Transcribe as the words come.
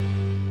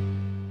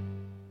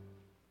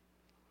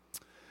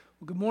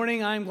Well, good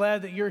morning. I'm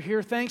glad that you're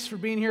here. Thanks for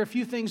being here. A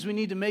few things we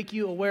need to make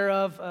you aware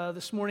of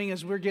this morning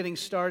as we're getting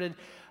started.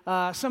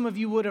 Some of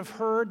you would have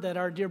heard that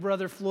our dear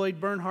brother Floyd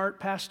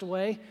Bernhardt passed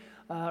away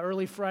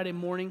early Friday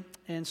morning,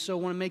 and so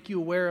I want to make you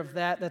aware of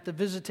that the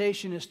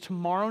visitation is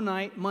tomorrow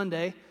night,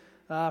 Monday,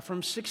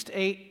 from 6 to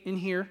 8 in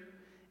here,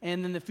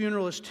 and then the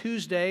funeral is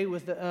Tuesday,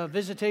 with the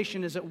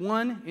visitation is at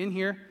 1 in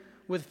here,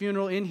 with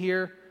funeral in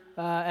here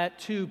at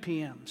 2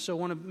 p.m. So I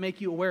want to make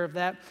you aware of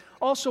that.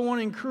 Also want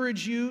to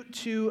encourage you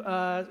to,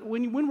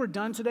 when we're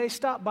done today,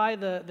 stop by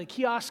the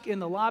kiosk in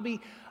the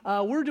lobby.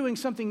 We're doing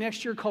something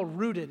next year called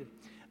Rooted.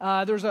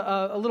 There's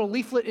a little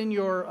leaflet in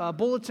your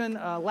bulletin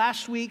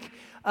last week.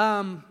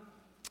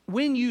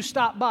 When you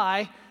stop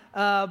by,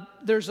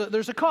 there's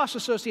a cost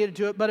associated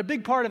to it, but a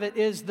big part of it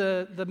is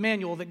the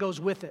manual that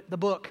goes with it, the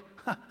book.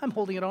 I'm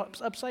holding it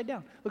upside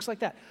down. Looks like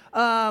that.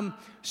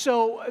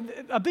 So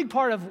a big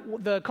part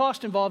of the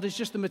cost involved is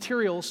just the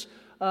materials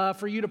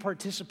for you to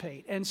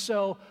participate. And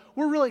so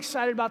we're really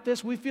excited about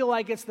this. We feel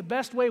like it's the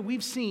best way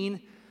we've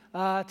seen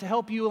to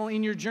help you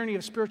in your journey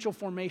of spiritual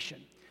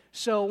formation.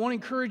 So I want to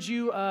encourage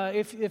you,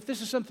 if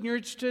this is something you're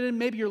interested in,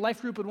 maybe your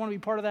life group would want to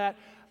be part of that,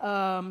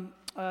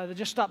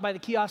 just stop by the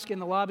kiosk in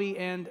the lobby.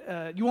 And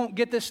you won't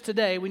get this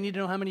today. We need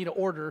to know how many to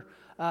order.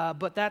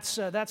 But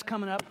that's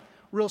coming up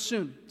real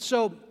soon.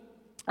 So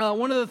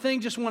one of the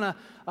things, just want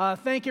to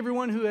thank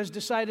everyone who has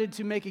decided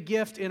to make a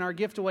gift in our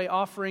gift away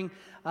offering.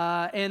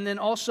 And then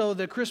also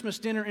the Christmas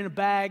dinner in a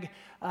bag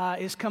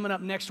is coming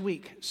up next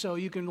week. So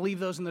you can leave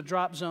those in the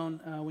drop zone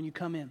when you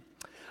come in.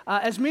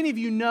 As many of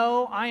you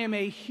know, I am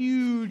a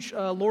huge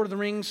Lord of the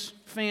Rings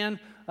fan.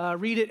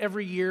 Read it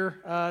every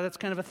year. That's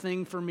kind of a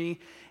thing for me.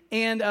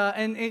 And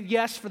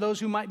yes, for those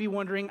who might be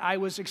wondering, I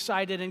was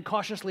excited and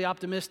cautiously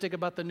optimistic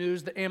about the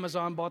news that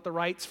Amazon bought the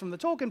rights from the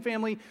Tolkien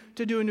family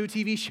to do a new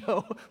TV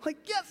show. Like,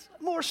 yes,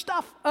 more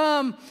stuff.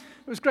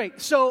 It was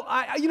great. So,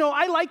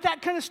 I like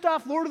that kind of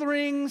stuff. Lord of the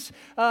Rings,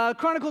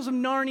 Chronicles of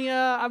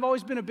Narnia. I've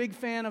always been a big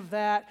fan of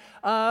that.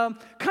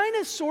 Kind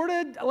of, sort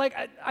of, like,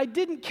 I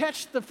didn't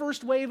catch the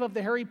first wave of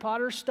the Harry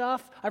Potter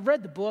stuff. I've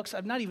read the books.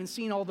 I've not even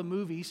seen all the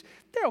movies.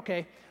 They're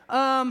okay.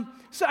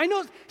 So I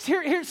know,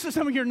 here's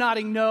some of you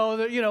nodding no,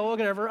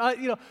 whatever.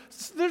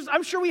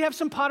 I'm sure we have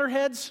some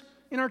Potterheads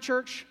in our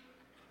church.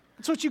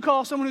 That's what you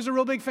call someone who's a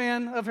real big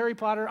fan of Harry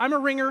Potter. I'm a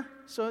ringer,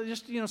 so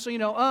just, so you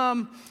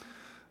know.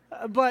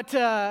 But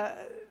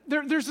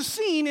there's a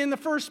scene in the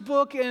first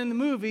book in the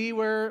movie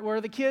where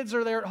the kids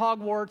are there at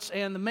Hogwarts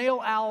and the male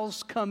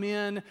owls come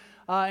in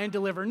and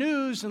deliver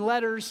news and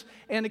letters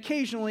and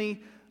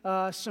occasionally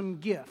some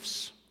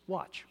gifts.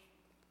 Watch.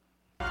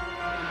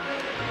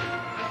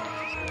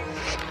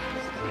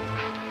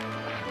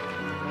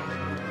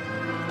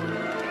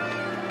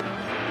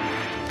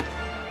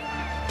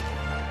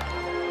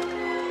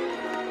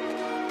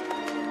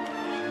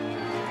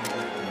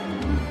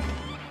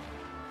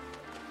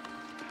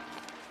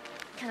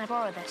 Can I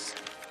borrow this?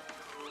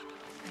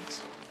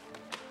 Thanks.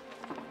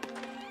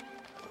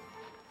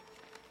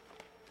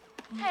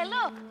 Hey,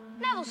 look!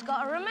 Neville's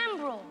got a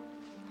Remembrall.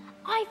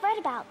 I've read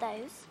about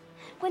those.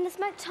 When the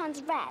smoke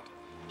turns red,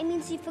 it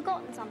means you've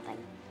forgotten something.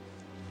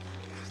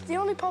 The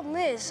only problem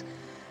is,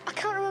 I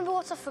can't remember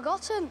what I've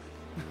forgotten.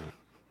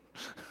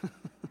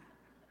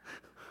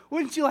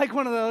 Wouldn't you like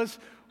one of those?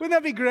 Wouldn't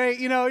that be great?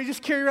 You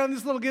just carry around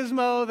this little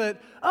gizmo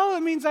that,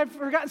 it means I've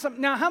forgotten something.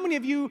 Now, how many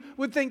of you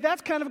would think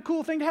that's kind of a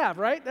cool thing to have,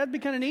 right? That'd be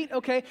kind of neat.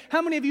 Okay.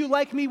 How many of you,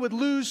 like me, would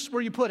lose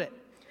where you put it?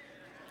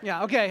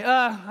 Yeah, okay.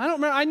 I don't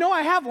remember. I know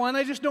I have one.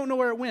 I just don't know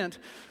where it went.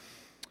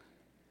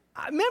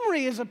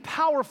 Memory is a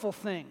powerful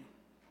thing.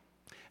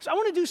 So I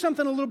want to do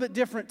something a little bit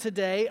different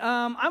today.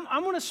 I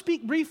want to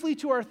speak briefly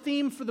to our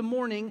theme for the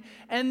morning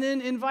and then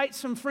invite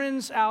some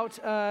friends out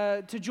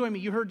to join me.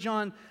 You heard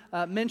John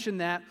mention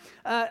that.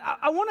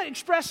 I want to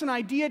express an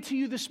idea to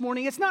you this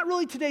morning. It's not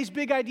really today's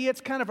big idea.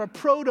 It's kind of a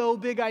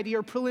proto-big idea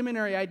or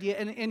preliminary idea,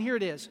 and here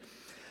it is.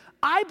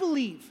 I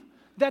believe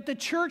that the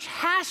church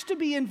has to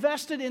be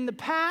invested in the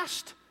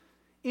past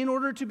in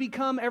order to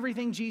become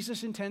everything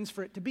Jesus intends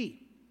for it to be.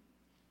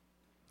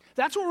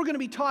 That's what we're going to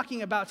be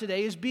talking about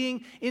today, is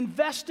being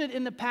invested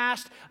in the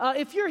past.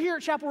 If you're here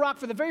at Chapel Rock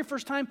for the very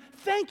first time,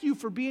 thank you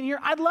for being here.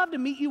 I'd love to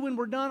meet you when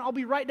we're done. I'll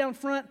be right down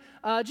front.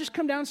 Just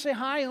come down and say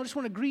hi. I just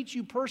want to greet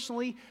you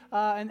personally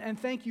and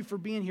thank you for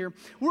being here.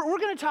 We're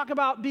going to talk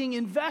about being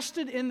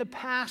invested in the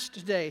past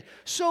today.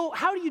 So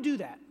how do you do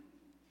that?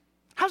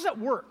 How does that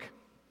work?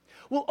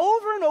 Well,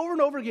 over and over and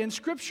over again,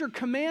 Scripture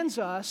commands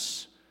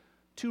us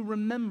to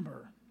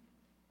remember.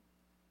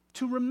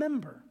 To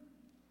remember.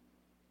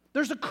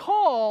 There's a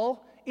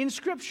call in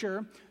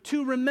Scripture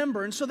to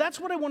remember, and so that's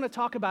what I want to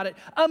talk about it.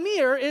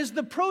 Amir is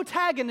the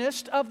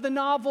protagonist of the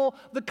novel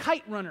The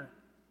Kite Runner.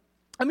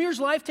 Amir's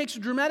life takes a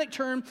dramatic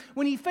turn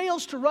when he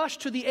fails to rush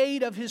to the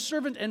aid of his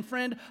servant and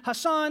friend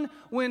Hassan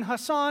when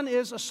Hassan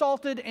is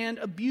assaulted and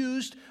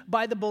abused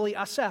by the bully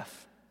Asef.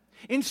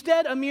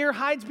 Instead, Amir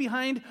hides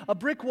behind a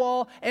brick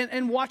wall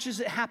and watches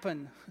it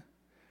happen,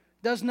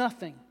 does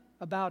nothing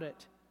about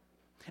it.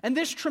 And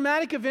this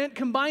traumatic event,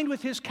 combined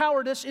with his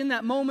cowardice in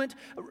that moment,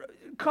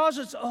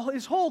 causes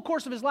his whole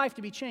course of his life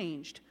to be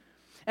changed.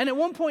 And at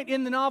one point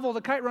in the novel,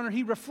 The Kite Runner,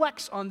 he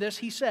reflects on this.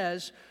 He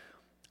says,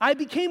 I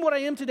became what I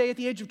am today at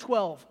the age of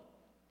 12,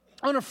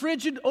 on a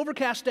frigid,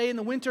 overcast day in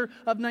the winter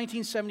of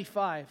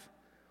 1975.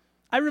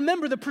 I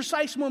remember the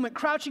precise moment,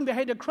 crouching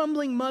behind a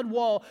crumbling mud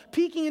wall,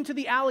 peeking into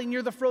the alley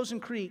near the frozen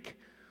creek.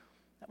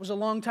 That was a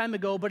long time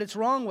ago, but it's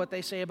wrong what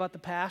they say about the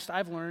past,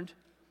 I've learned,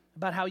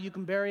 about how you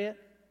can bury it,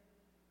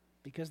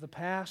 because the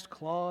past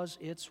claws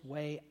its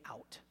way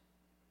out.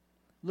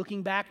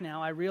 Looking back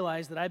now, I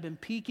realize that I've been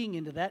peeking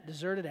into that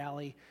deserted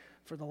alley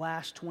for the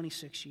last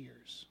 26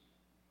 years.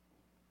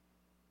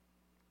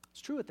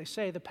 It's true what they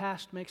say, the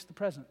past makes the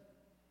present.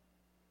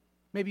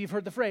 Maybe you've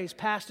heard the phrase,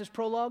 past is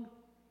prologue.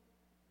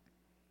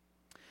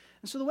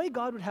 And so the way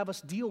God would have us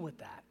deal with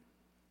that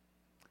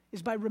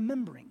is by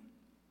remembering.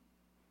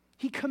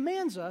 He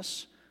commands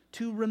us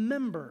to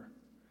remember.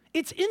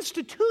 It's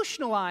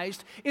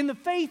institutionalized in the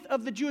faith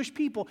of the Jewish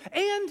people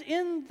and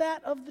in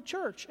that of the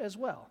church as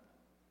well.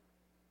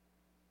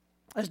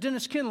 As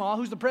Dennis Kinlaw,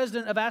 who's the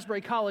president of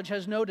Asbury College,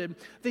 has noted,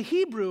 the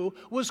Hebrew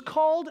was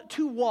called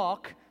to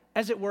walk,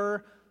 as it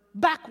were,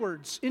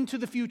 backwards into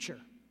the future,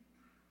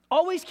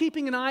 always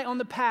keeping an eye on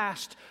the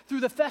past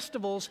through the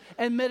festivals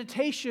and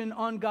meditation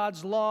on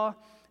God's law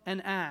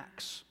and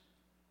acts.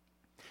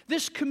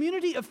 This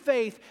community of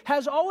faith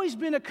has always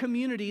been a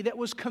community that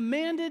was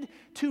commanded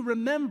to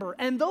remember.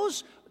 And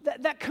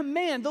that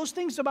command, those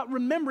things about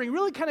remembering,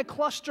 really kind of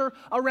cluster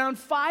around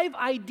 5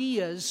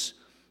 ideas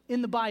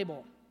in the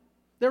Bible.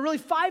 There are really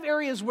 5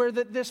 areas where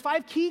there's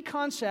 5 key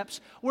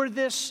concepts where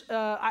this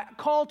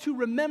call to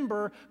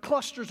remember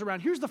clusters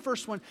around. Here's the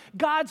first one: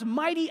 God's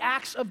mighty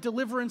acts of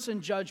deliverance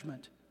and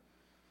judgment.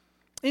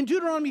 In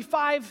Deuteronomy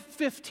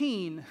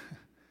 5:15,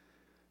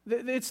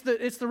 it's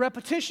the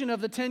repetition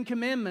of the 10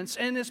 Commandments,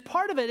 and as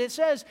part of it, it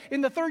says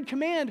in the 3rd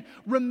command,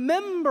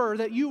 remember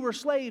that you were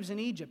slaves in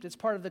Egypt. It's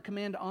part of the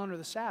command to honor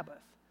the Sabbath.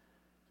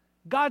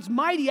 God's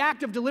mighty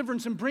act of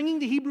deliverance in bringing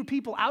the Hebrew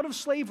people out of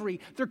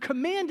slavery, they're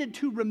commanded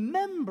to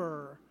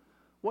remember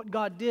what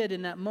God did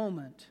in that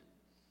moment.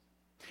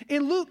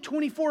 In Luke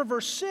 24,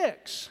 verse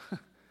 6,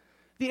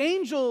 the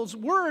angel's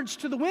words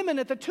to the women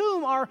at the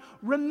tomb are,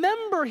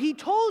 remember, he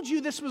told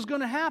you this was going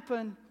to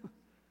happen.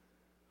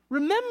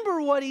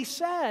 Remember what he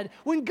said.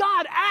 When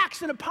God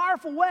acts in a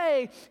powerful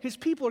way, his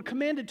people are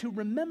commanded to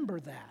remember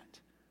that.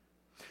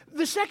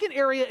 The second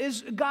area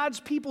is God's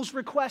people's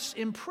requests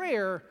in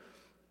prayer.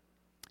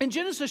 In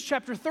Genesis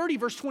chapter 30,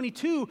 verse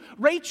 22,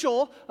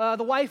 Rachel,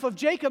 the wife of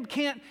Jacob,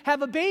 can't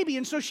have a baby,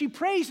 and so she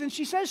prays and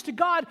she says to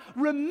God,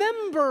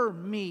 remember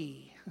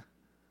me.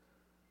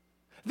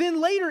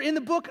 Then later in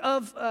the book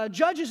of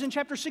Judges in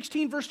chapter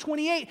 16, verse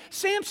 28,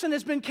 Samson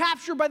has been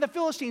captured by the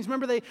Philistines.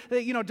 Remember,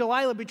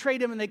 Delilah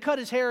betrayed him and they cut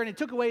his hair and it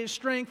took away his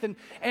strength,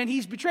 and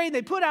he's betrayed.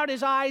 They put out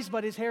his eyes,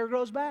 but his hair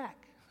grows back.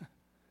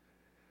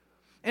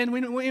 And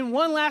in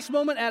one last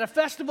moment at a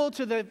festival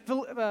to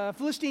the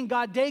Philistine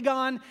god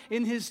Dagon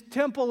in his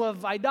temple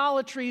of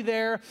idolatry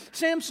there,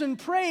 Samson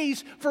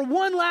prays for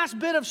one last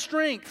bit of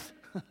strength.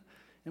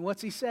 And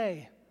what's he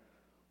say?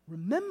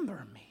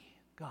 Remember me,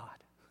 God.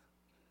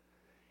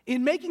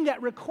 In making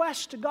that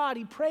request to God,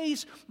 he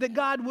prays that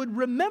God would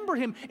remember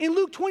him. In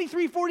Luke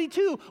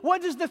 23:42,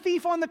 what does the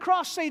thief on the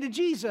cross say to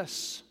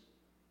Jesus?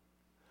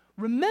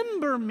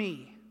 Remember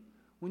me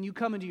when you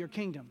come into your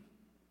kingdom.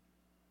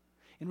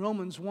 In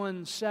Romans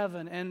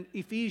 1:7 and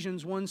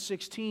Ephesians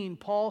 1:16,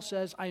 Paul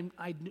says,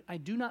 I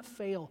do not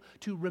fail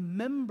to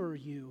remember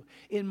you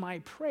in my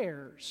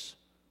prayers.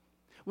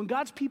 When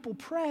God's people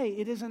pray,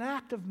 it is an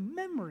act of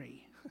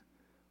memory,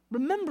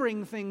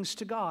 remembering things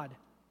to God.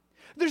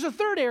 There's a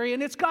third area,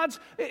 and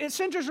it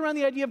centers around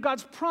the idea of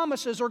God's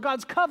promises or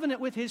God's covenant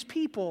with his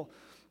people.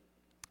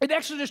 In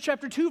Exodus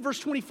chapter 2, verse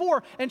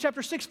 24, and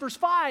chapter 6, verse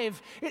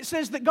 5, it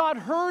says that God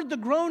heard the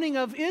groaning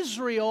of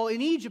Israel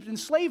in Egypt in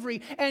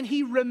slavery, and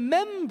he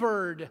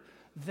remembered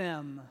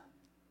them.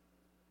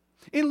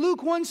 In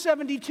Luke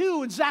 1:72,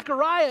 when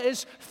Zechariah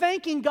is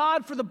thanking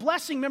God for the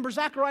blessing, remember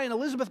Zechariah and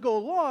Elizabeth go a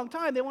long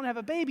time, they want to have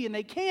a baby, and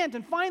they can't,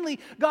 and finally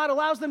God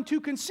allows them to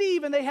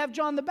conceive, and they have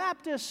John the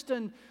Baptist,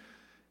 and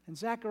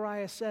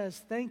Zechariah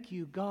says, thank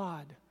you,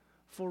 God,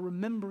 for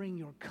remembering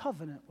your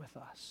covenant with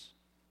us.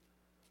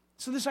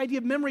 So this idea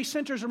of memory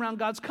centers around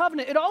God's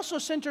covenant. It also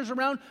centers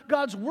around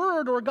God's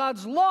word or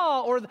God's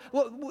law, or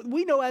what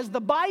we know as the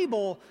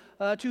Bible,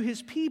 to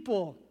his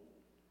people.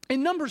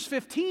 In Numbers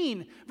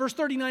 15, verse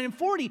 39 and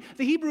 40,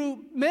 the Hebrew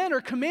men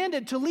are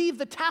commanded to leave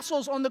the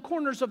tassels on the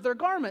corners of their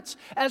garments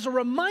as a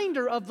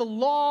reminder of the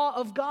law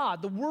of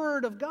God, the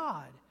word of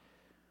God.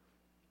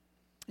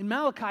 In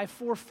Malachi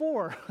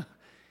 4:4,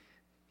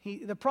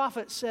 the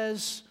prophet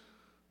says,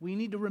 we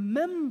need to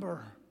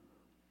remember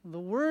the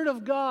word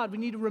of God. We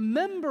need to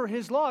remember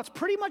his law. It's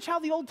pretty much how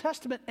the Old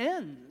Testament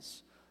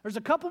ends. There's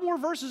a couple more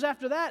verses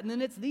after that, and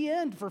then it's the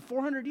end for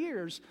 400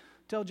 years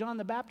till John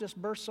the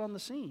Baptist bursts on the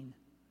scene.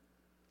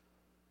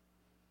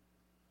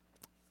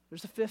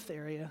 There's a fifth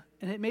area,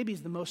 and it maybe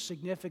is the most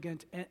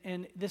significant,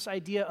 and this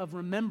idea of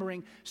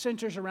remembering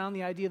centers around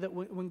the idea that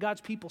when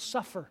God's people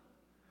suffer,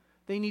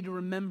 they need to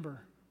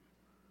remember.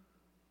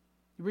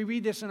 We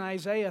read this in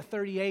Isaiah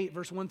 38,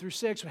 verse 1 through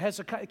 6.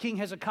 King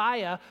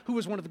Hezekiah, who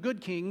was one of the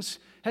good kings,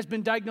 has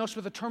been diagnosed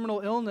with a terminal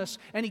illness,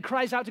 and he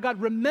cries out to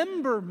God,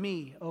 "Remember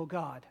me, O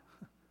God."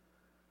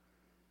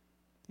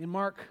 In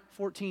Mark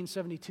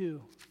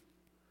 14:72,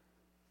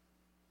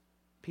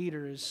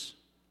 Peter is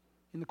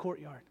in the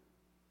courtyard,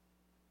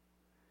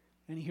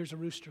 and he hears a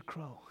rooster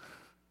crow.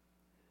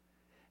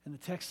 And the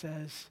text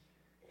says,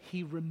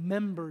 he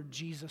remembered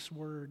Jesus'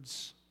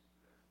 words,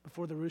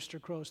 "Before the rooster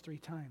crows 3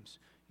 times,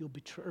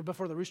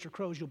 before the rooster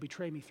crows, you'll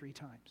betray me 3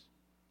 times."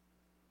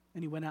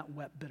 And he went out and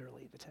wept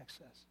bitterly, the text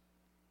says.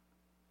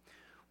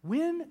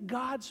 When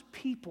God's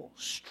people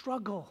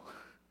struggle,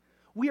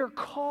 we are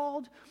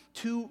called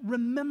to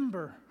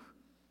remember.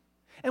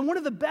 And one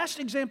of the best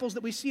examples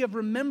that we see of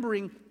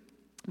remembering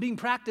being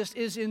practiced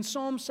is in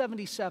Psalm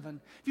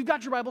 77. If you've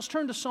got your Bibles,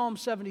 turn to Psalm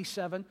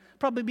 77.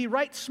 Probably be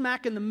right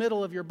smack in the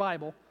middle of your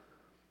Bible.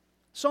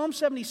 Psalm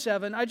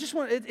 77,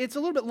 it's a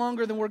little bit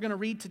longer than we're going to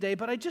read today,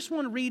 but I just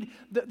want to read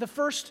the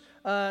first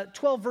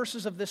 12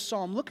 verses of this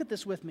psalm. Look at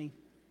this with me.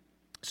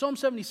 Psalm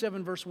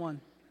 77, verse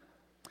 1.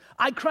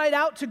 "I cried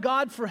out to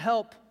God for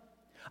help.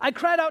 I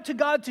cried out to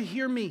God to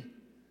hear me.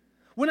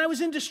 When I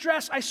was in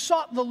distress, I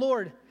sought the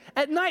Lord.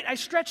 At night, I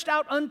stretched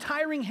out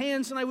untiring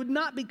hands, and I would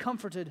not be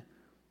comforted."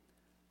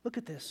 Look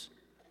at this.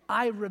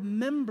 "I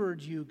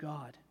remembered you,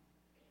 God,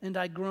 and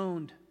I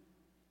groaned.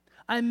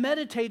 I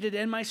meditated,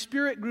 and my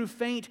spirit grew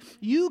faint.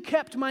 You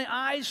kept my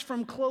eyes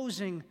from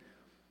closing.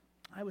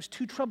 I was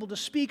too troubled to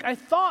speak. I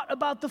thought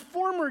about the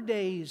former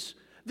days,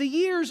 the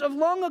years of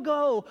long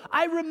ago.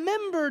 I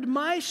remembered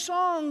my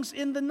songs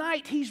in the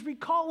night." He's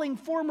recalling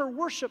former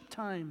worship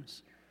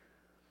times.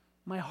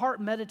 "My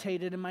heart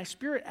meditated, and my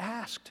spirit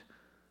asked,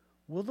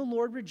 will the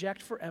Lord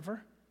reject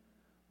forever?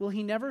 Will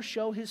he never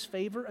show his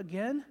favor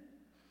again?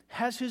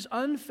 Has his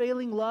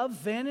unfailing love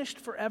vanished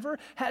forever?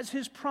 Has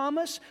his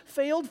promise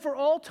failed for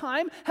all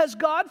time? Has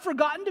God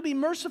forgotten to be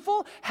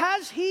merciful?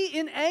 Has he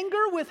in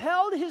anger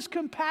withheld his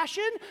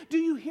compassion?" Do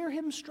you hear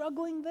him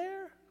struggling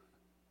there?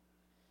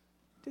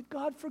 Did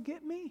God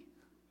forget me?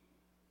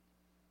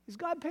 Is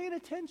God paying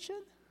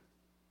attention?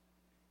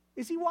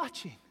 Is he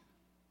watching?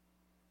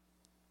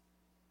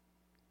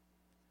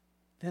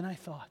 Then I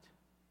thought,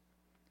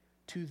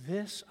 to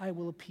this I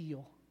will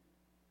appeal.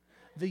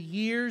 The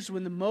years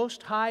when the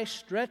Most High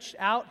stretched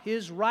out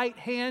his right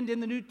hand.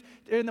 In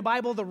the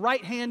Bible, the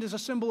right hand is a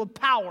symbol of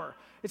power.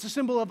 It's a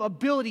symbol of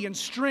ability and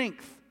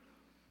strength.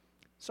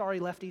 Sorry,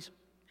 lefties.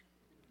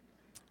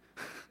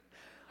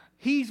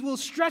 He will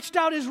stretch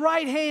out his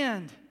right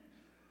hand.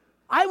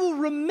 "I will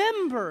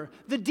remember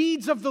the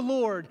deeds of the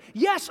Lord.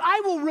 Yes,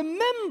 I will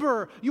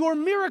remember your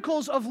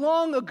miracles of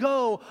long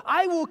ago.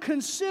 I will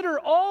consider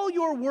all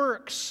your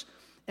works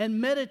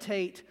and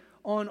meditate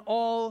on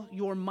all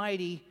your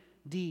mighty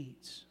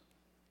deeds."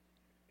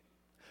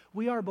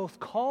 We are both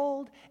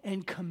called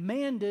and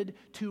commanded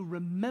to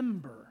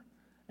remember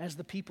as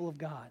the people of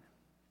God.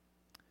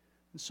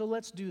 And so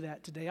let's do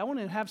that today. I want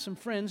to have some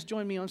friends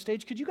join me on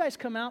stage. Could you guys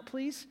come out,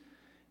 please?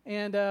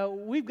 And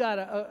we've got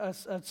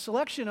a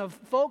selection of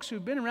folks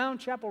who've been around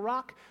Chapel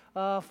Rock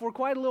for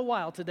quite a little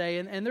while today,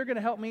 and they're going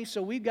to help me.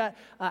 So we've got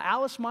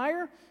Alice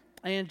Meyer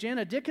and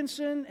Jana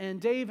Dickinson and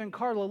Dave and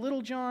Carla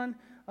Littlejohn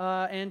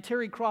and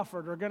Terry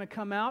Crawford are going to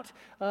come out.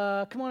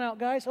 Come on out,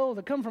 guys. Oh,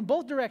 they come from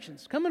both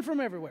directions, coming from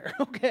everywhere.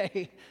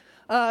 Okay.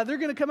 They're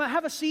going to come out,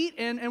 have a seat,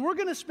 and we're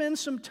going to spend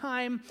some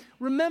time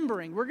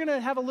remembering. We're going to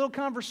have a little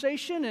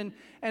conversation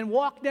and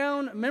walk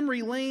down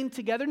memory lane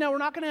together. Now, we're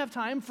not going to have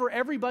time for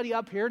everybody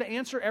up here to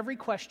answer every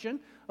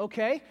question,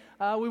 okay?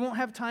 We won't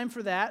have time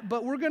for that,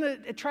 but we're going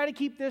to try to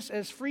keep this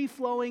as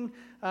free-flowing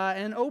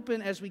and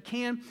open as we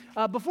can.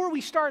 Before we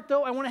start,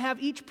 though, I want to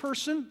have each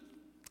person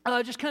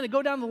just kind of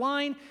go down the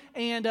line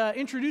and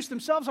introduce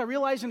themselves. I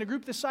realize in a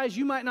group this size,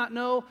 you might not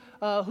know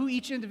who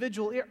each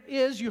individual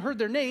is. You heard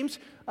their names,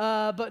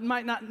 but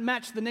might not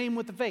match the name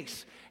with the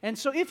face. And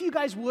so if you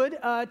guys would,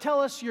 tell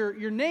us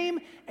your name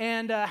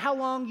and how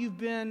long you've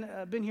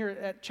been here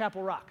at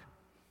Chapel Rock.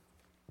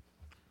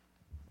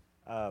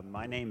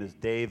 My name is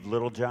Dave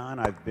Littlejohn.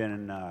 I've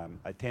been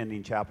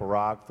attending Chapel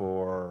Rock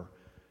for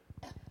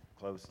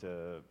close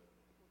to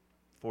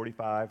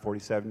 45,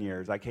 47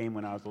 years. I came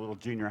when I was a little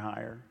junior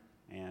higher.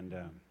 And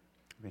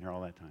I've been here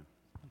all that time.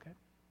 Okay.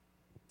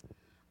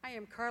 I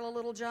am Carla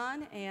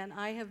Littlejohn, and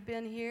I have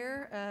been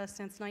here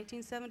since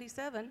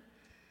 1977.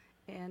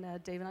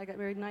 And Dave and I got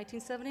married in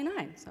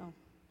 1979. So.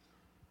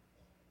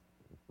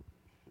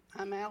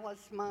 I'm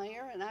Alice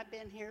Meyer, and I've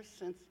been here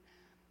since,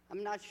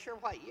 I'm not sure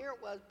what year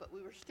it was, but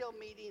we were still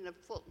meeting at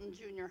Fulton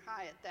Junior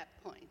High at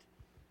that point.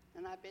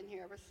 And I've been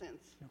here ever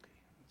since.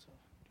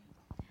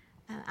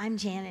 Okay. I'm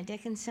Jana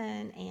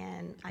Dickinson,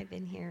 and I've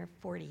been here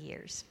 40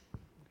 years.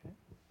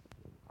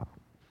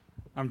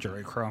 I'm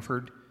Jerry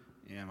Crawford,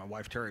 and my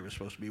wife Terry was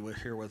supposed to be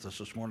here with us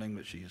this morning,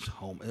 but she's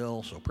home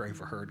ill, so pray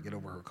for her to get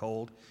over her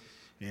cold.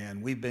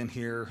 And we've been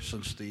here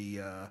since the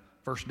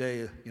first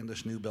day in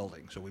this new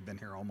building, so we've been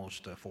here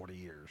almost 40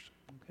 years.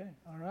 Okay,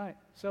 all right.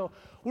 So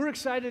we're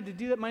excited to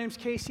do that. My name's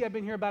Casey. I've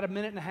been here about a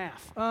minute and a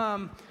half.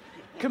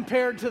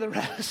 compared to the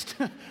rest.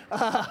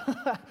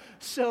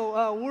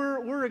 So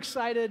we're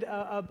excited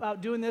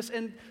about doing this,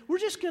 and we're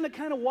just going to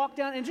kind of walk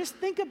down and just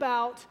think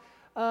about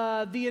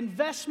the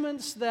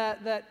investments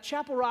that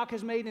Chapel Rock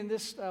has made in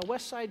this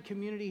West Side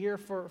community here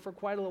for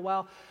quite a little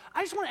while.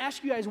 I just want to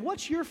ask you guys,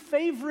 what's your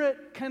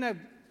favorite kind of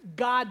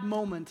God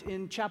moment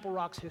in Chapel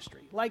Rock's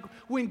history? Like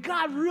when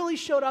God really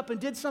showed up and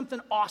did something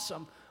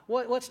awesome,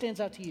 what stands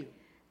out to you?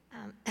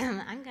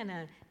 I'm going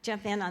to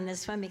jump in on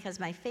this one because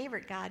my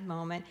favorite God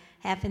moment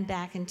happened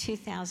back in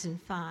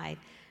 2005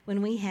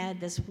 when we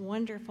had this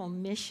wonderful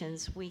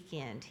missions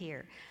weekend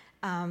here.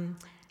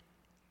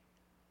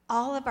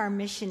 All of our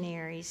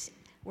missionaries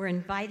were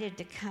invited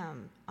to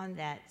come on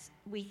that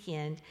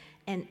weekend,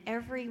 and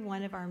every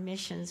one of our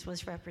missions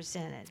was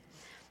represented.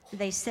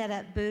 They set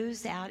up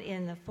booths out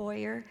in the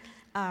foyer.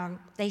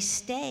 They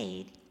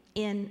stayed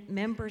in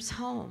members'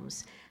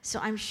 homes. So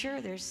I'm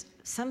sure there's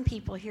some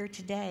people here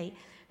today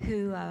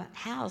who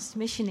housed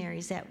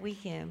missionaries that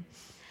weekend.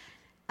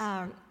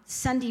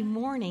 Sunday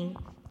morning,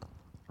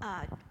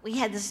 we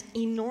had this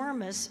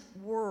enormous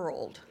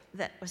world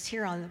that was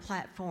here on the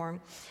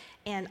platform,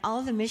 and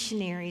all the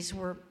missionaries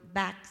were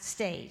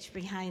backstage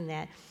behind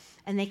that.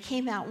 And they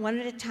came out one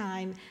at a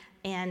time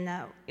and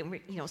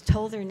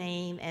told their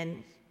name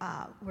and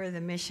where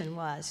the mission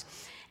was.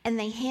 And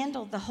they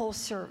handled the whole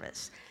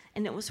service,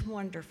 and it was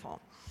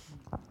wonderful.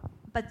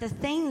 But the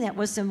thing that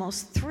was the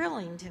most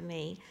thrilling to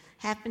me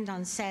happened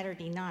on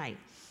Saturday night.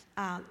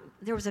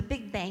 There was a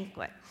big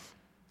banquet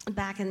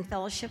back in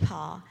Fellowship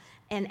Hall,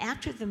 and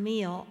after the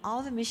meal,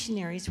 all the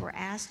missionaries were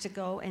asked to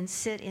go and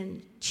sit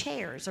in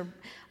chairs.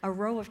 A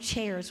row of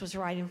chairs was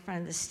right in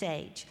front of the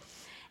stage,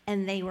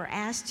 and they were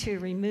asked to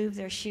remove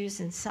their shoes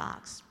and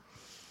socks.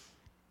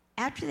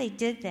 After they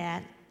did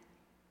that,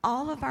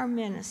 all of our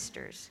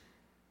ministers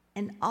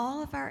and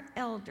all of our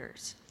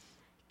elders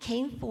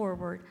came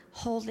forward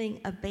holding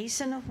a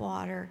basin of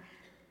water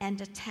and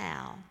a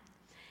towel.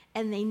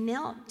 And they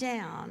knelt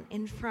down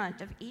in front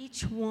of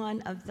each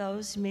one of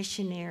those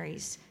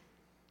missionaries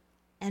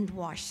and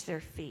washed their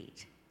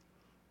feet.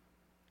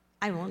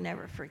 I will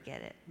never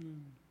forget it.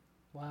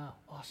 Wow,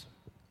 awesome.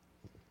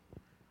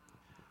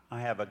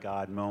 I have a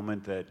God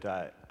moment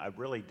that I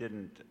really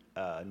didn't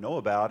know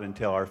about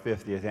until our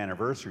 50th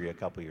anniversary a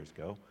couple years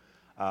ago.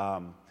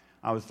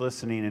 I was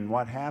listening, and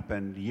what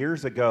happened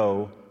years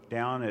ago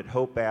down at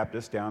Hope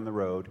Baptist down the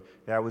road,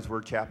 that was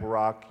where Chapel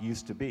Rock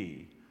used to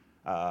be.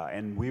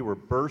 And we were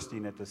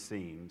bursting at the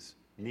seams,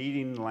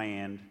 needing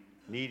land,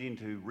 needing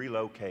to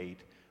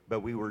relocate,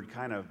 but we were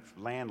kind of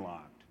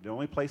landlocked. The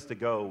only place to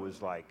go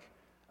was like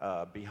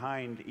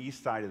behind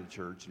east side of the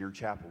church near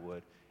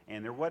Chapelwood,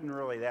 and there wasn't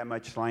really that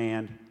much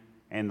land,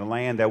 and the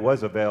land that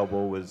was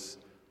available was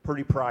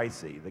pretty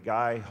pricey. The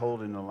guy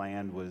holding the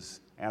land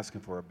was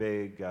asking for a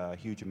big,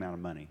 huge amount of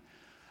money.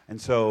 And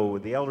so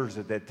the elders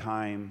at that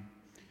time,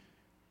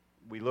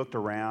 we looked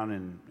around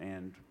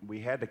and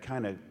we had to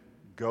kind of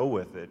go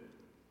with it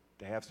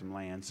to have some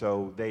land.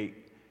 So they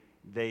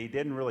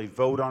didn't really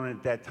vote on it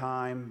at that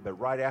time, but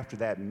right after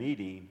that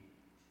meeting,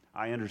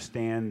 I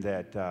understand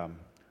that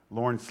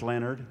Lawrence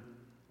Leonard,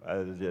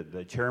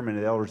 the chairman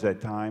of the elders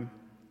at that time,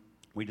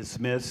 we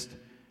dismissed,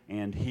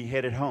 and he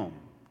headed home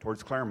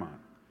towards Claremont.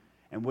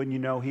 And wouldn't you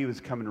know, he was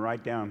coming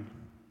right down,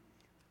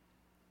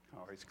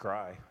 always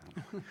cry.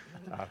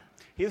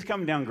 He was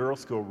coming down Girls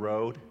School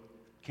Road,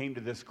 came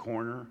to this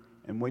corner,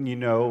 and when you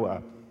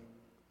know,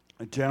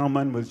 a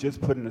gentleman was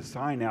just putting a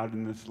sign out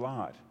in this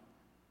lot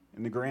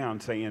in the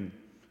ground saying,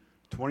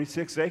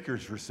 26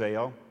 acres for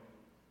sale.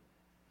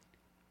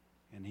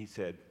 And he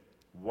said,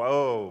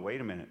 whoa, wait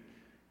a minute.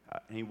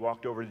 And he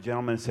walked over to the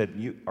gentleman and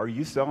said, are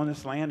you selling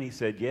this land? He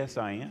said, yes,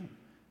 I am.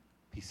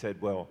 He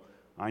said, well,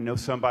 I know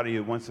somebody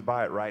who wants to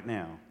buy it right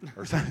now.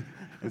 Or something.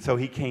 And so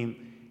he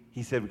came.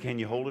 He said, can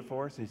you hold it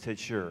for us? And he said,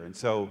 sure. And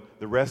so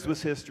the rest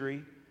was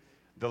history.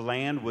 The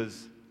land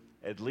was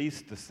at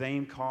least the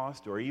same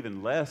cost or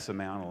even less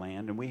amount of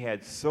land, and we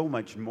had so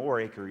much more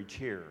acreage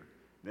here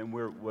than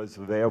was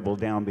available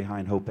down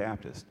behind Hope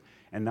Baptist.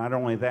 And not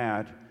only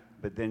that,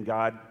 but then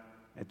God,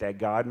 at that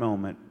God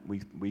moment,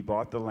 we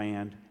bought the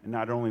land, and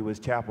not only was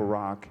Chapel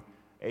Rock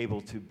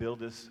able to build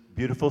this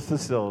beautiful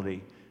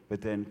facility, but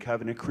then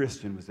Covenant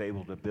Christian was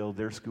able to build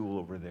their school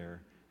over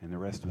there, and the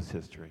rest was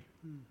history.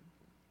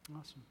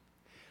 Awesome.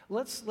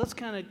 Let's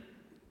kind of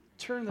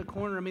turn the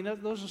corner. I mean,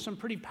 those are some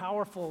pretty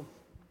powerful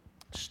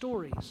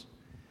stories.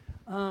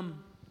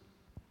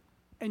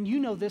 And you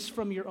know this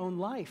from your own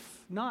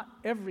life. Not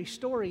every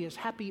story is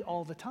happy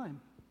all the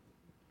time.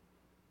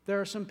 There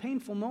are some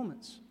painful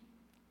moments.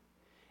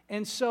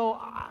 And so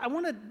I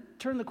want to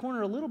turn the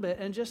corner a little bit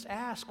and just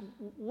ask,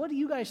 what do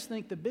you guys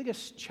think the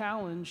biggest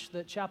challenge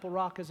that Chapel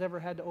Rock has ever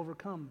had to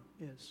overcome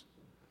is?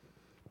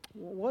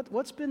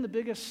 What's been the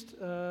biggest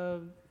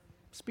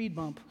speed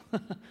bump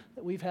that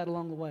we've had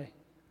along the way?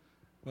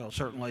 Well,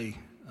 certainly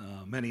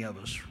many of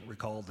us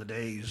recall the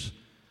days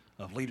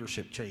of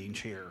leadership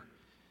change here,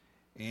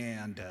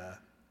 and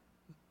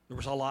there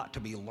was a lot to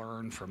be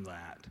learned from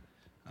that.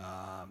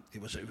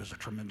 It was a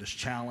tremendous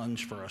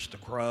challenge for us to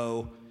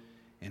grow,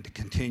 and to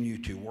continue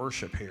to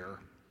worship here.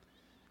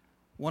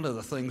 One of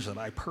the things that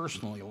I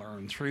personally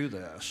learned through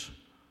this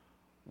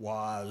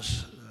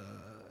was,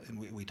 and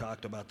we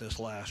talked about this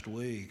last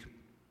week,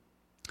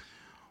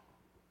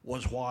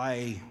 was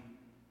why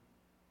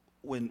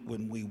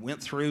when we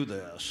went through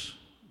this,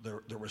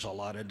 there was a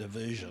lot of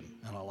division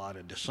and a lot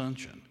of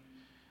dissension.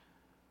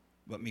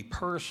 But me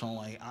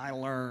personally, I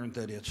learned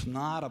that it's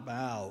not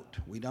about,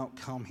 we don't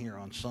come here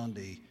on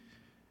Sunday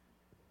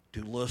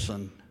to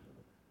listen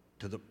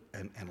to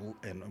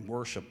and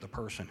worship the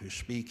person who's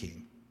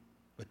speaking,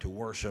 but to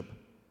worship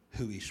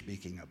who he's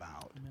speaking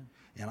about. Amen.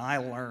 And I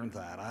learned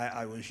that.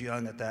 I was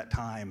young at that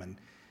time, and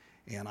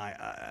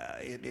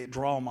it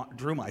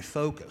drew my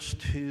focus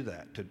to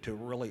that, to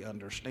really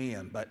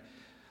understand. But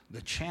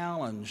the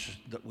challenge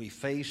that we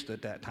faced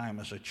at that time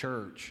as a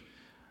church,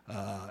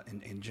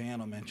 and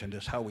Jana mentioned,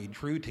 is how we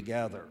drew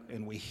together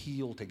and we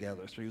healed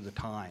together through the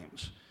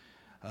times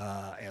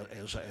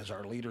as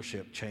our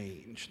leadership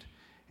changed.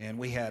 And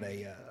we had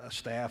a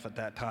staff at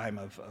that time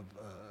of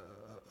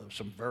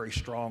some very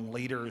strong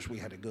leaders. We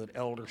had a good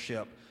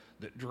eldership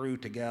that drew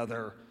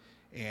together,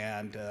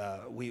 and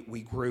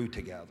we grew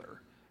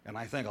together. And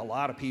I think a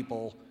lot of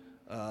people,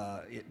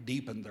 it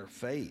deepened their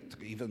faith,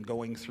 even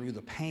going through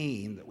the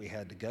pain that we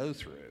had to go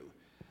through,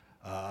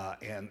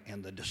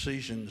 and the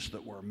decisions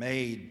that were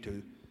made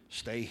to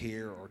stay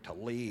here or to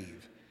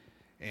leave.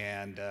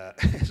 And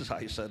as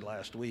I said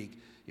last week,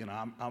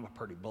 I'm a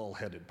pretty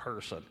bullheaded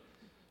person.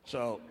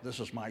 So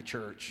this is my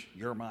church,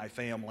 you're my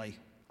family,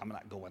 I'm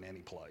not going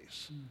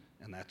anyplace.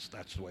 And that's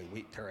the way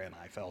Terry and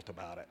I felt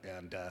about it.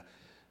 And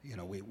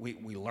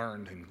we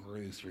learned and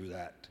grew through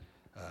that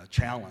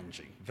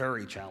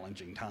very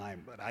challenging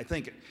time. But I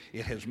think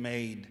it has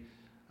made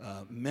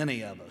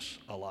many of us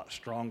a lot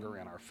stronger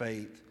in our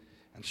faith,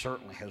 and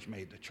certainly has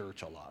made the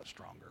church a lot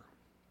stronger.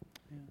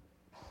 Yeah.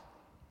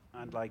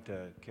 I'd like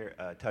to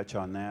touch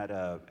on that.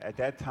 At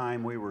that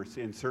time, we were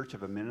in search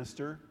of a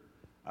minister.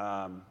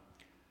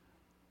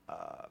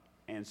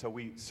 And so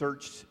we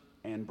searched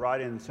and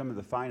brought in some of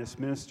the finest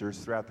ministers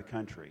throughout the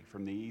country,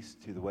 from the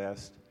east to the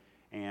west.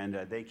 And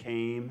they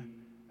came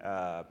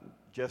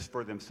just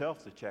for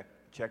themselves to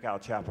check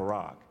out Chapel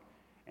Rock.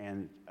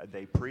 And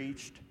they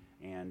preached.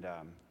 And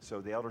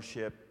so the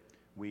eldership,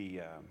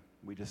 we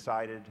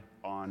decided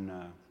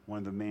on one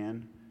of the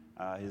men.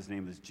 His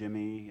name was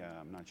Jimmy.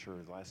 I'm not sure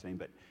his last name,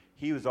 but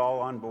he was all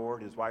on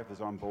board. His wife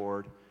was on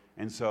board.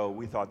 And so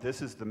we thought,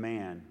 this is the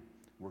man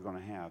we're going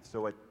to have.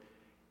 So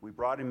we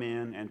brought him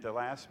in, and at the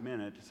last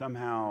minute,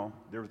 somehow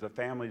there was a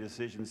family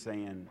decision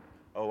saying,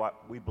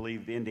 we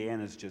believe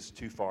Indiana's just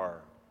too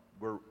far.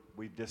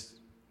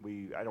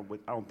 I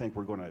don't think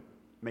we're going to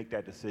make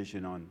that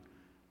decision on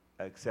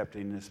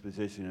accepting this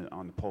position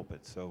on the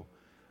pulpit. So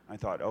I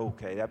thought,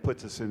 okay, that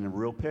puts us in a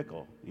real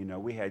pickle.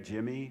 We had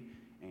Jimmy,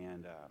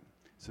 and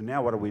so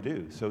now what do we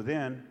do? So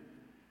then,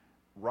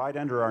 right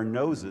under our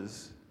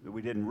noses, that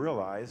we didn't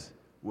realize,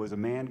 was a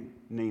man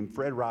named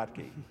Fred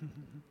Rotke,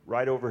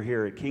 right over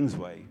here at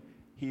Kingsway.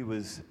 He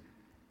was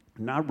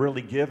not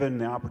really given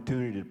the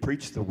opportunity to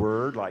preach the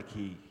word like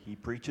he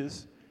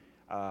preaches.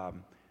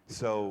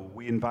 So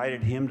we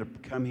invited him to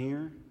come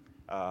here.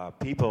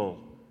 People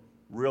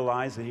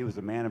realized that he was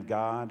a man of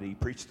God. He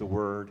preached the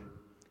word.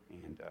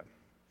 And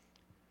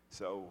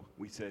so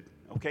we said,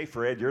 okay,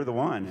 Fred, you're the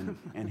one.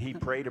 And he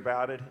prayed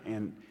about it.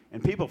 And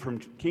people from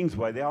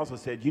Kingsway, they also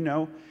said,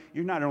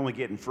 you're not only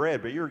getting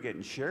Fred, but you're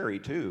getting Sherry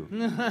too.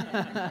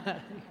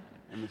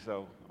 And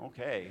so,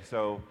 okay.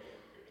 So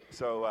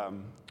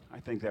I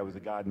think that was a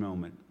God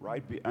moment.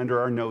 Right under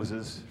our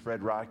noses,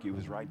 Fred Rocky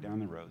was right down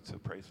the road. So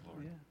praise the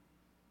Lord. Yeah.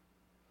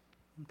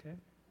 Okay.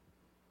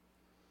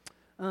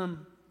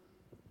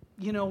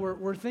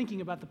 We're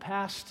thinking about the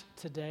past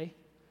today.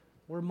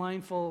 We're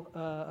mindful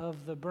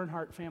of the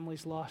Bernhardt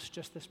family's loss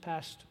just this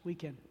past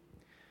weekend.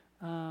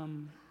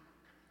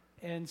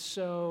 And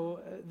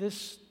so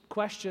this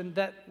question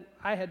that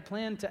I had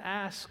planned to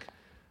ask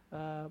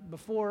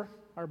before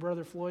our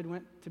brother Floyd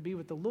went to be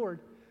with the Lord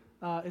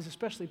is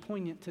especially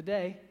poignant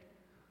today.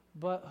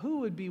 But who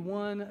would be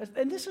one,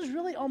 and this is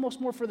really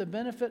almost more for the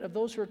benefit of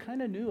those who are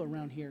kind of new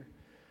around here.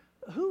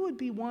 Who would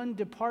be one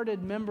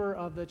departed member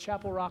of the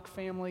Chapel Rock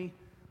family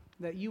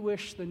that you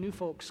wish the new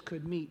folks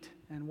could meet,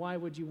 and why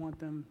would you want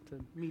them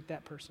to meet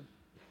that person?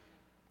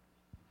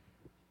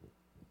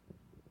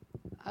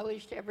 I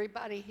wish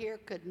everybody here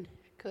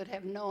could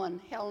have known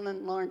Helen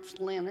and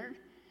Lawrence Leonard.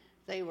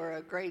 They were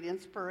a great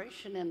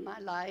inspiration in my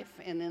life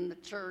and in the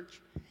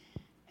church,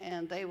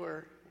 and they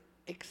were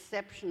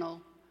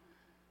exceptional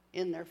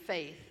in their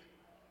faith.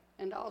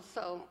 And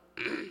also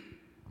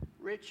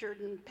Richard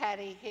and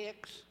Patty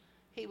Hicks.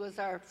 He was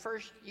our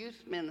first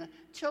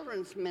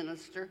children's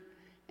minister,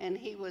 and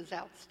he was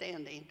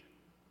outstanding.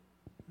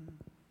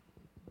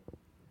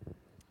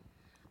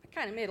 I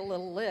kind of made a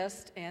little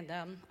list, and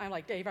I'm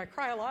like Dave, I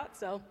cry a lot,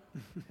 so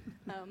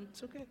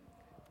It's okay.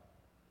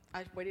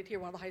 I waited to hear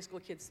one of the high school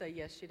kids say,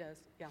 yes, she does,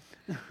 yeah.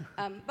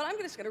 But I'm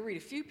just going to read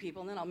a few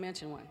people, and then I'll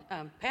mention one.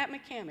 Pat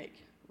McCamick,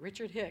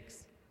 Richard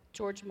Hicks,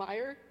 George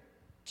Meyer,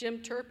 Jim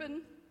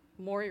Turpin,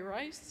 Maury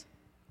Rice,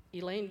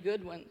 Elaine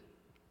Goodwin,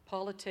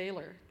 Paula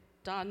Taylor,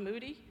 Don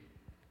Moody,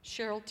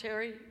 Cheryl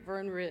Terry,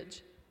 Vern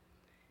Ridge.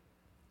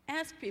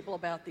 Ask people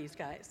about these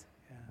guys.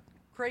 Yeah.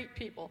 Great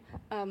people.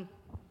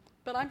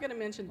 But I'm going to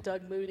mention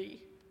Doug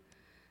Moody.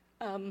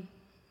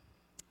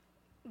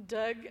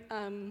 Doug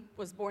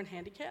was born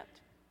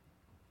handicapped.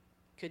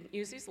 Couldn't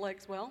use his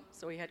legs well,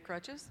 so he had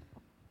crutches.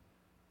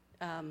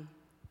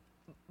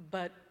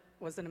 But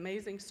was an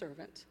amazing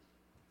servant.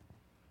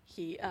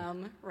 He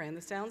ran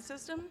the sound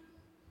system.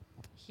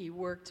 He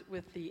worked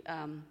with the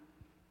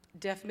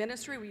deaf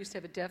ministry. We used to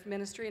have a deaf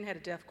ministry and had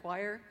a deaf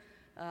choir,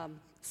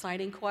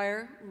 signing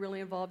choir,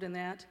 really involved in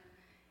that.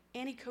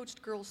 And he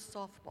coached girls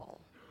softball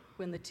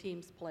when the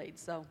teams played.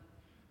 So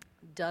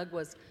Doug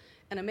was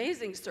an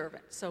amazing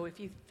servant. So if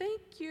you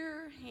think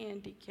you're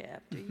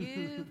handicapped or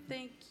you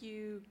think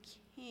you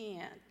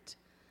can't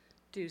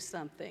do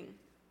something,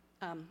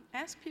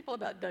 ask people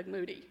about Doug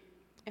Moody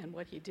and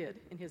what he did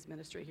in his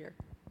ministry here.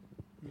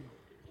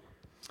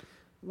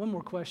 One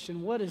more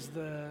question. What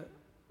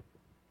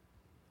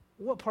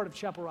part of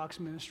Chapel Rock's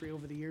ministry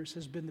over the years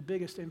has been the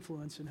biggest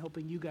influence in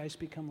helping you guys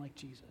become like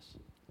Jesus?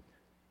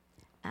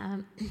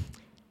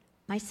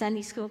 My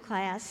Sunday school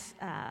class,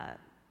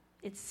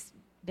 it's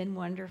been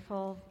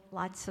wonderful.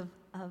 Lots of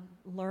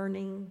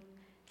learning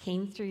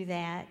came through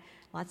that.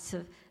 Lots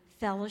of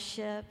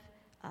fellowship,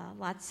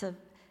 lots of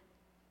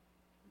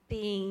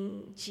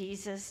being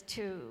Jesus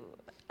to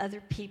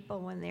other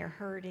people when they're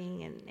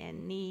hurting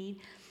and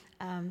need.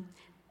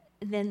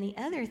 Then the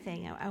other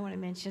thing I want to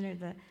mention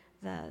are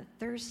the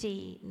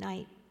Thursday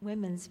night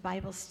women's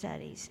Bible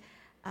studies.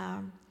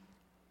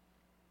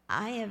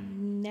 I have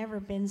never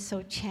been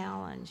so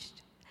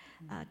challenged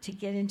to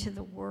get into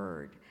the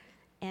Word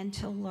and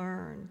to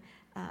learn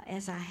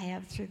as I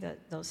have through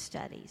those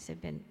studies. They've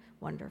been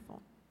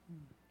wonderful.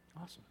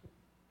 Awesome.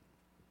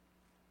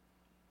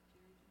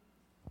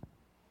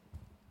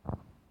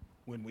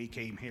 When we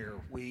came here,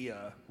 we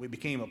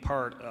became a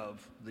part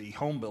of the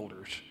Home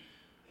Builders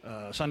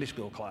Sunday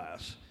school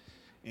class,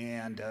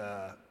 and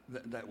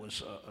that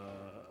was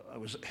I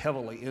was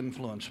heavily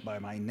influenced by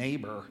my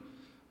neighbor.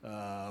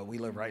 We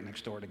live right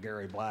next door to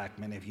Gary Black.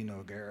 Many of you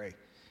know Gary,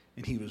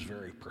 and he was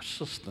very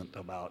persistent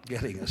about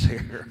getting us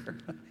here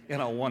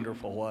in a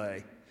wonderful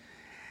way.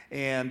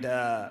 And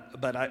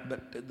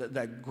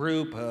that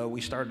group,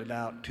 we started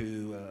out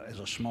as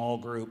a small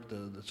group.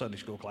 The Sunday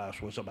school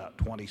class was about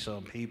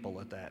 20-some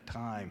people at that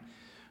time.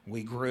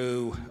 We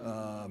grew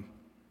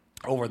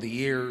over the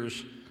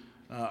years.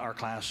 Our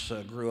class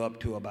grew up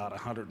to about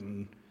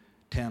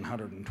 110,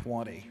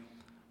 120.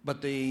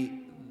 But the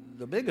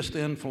biggest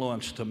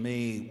influence to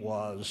me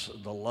was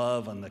the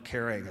love and the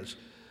caring. As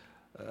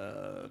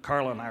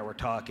Carla and I were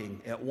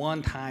talking, at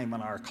one time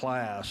in our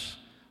class,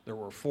 there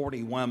were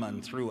 40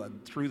 women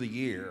through the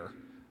year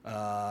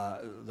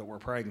that were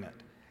pregnant.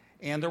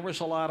 And there was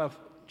a lot of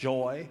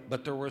joy,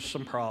 but there were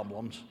some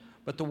problems.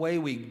 But the way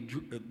we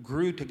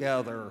grew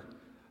together,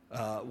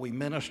 we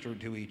ministered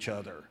to each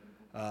other.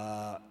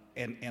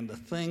 And the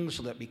things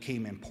that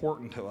became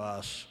important to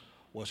us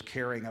was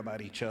caring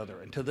about each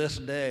other. And to this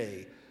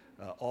day,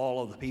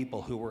 all of the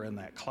people who were in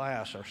that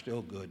class are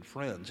still good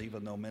friends,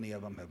 even though many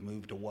of them have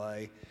moved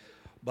away.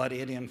 But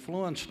it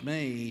influenced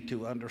me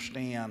to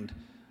understand,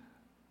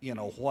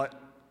 what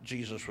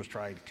Jesus was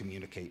trying to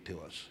communicate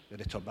to us.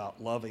 That it's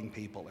about loving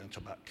people, and it's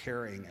about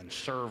caring and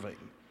serving.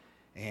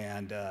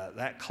 And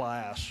that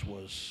class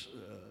was,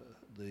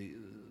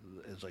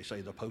 as I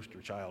say, the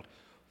poster child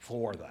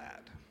for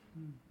that.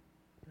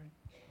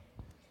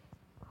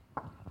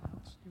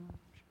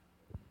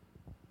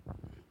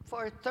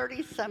 For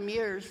 30-some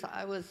years,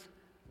 I was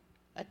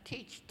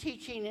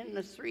teaching in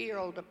the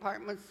 3-year-old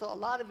department, so a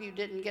lot of you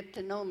didn't get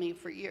to know me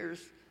for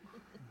years,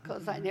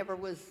 because I never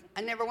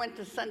went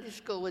to Sunday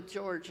school with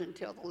George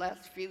until the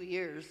last few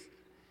years.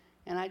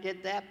 And I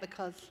did that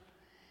because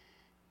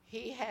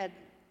he had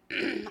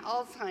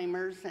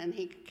Alzheimer's and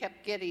he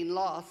kept getting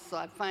lost, so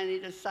I finally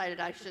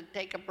decided I should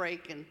take a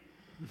break, and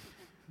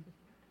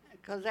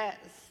because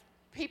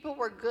people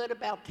were good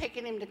about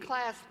taking him to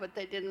class, but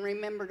they didn't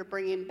remember to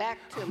bring him back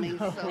to me.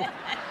 No. So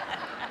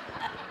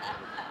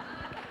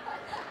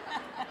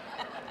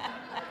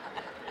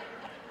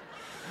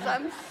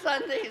some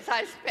Sundays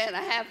I spent a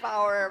half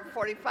hour,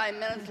 45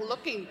 minutes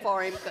looking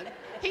for him, because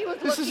he was looking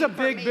for me. This is a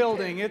big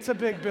building. Too. It's a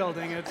big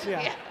building. It's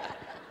yeah.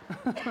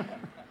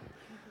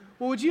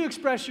 Well, would you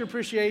express your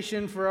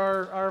appreciation for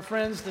our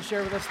friends to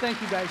share with us?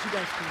 Thank you guys. You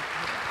guys can.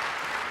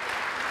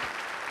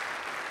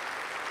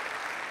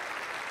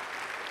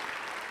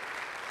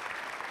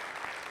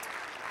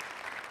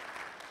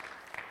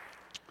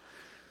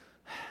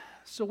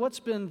 So what's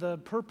been the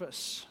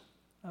purpose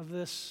of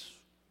this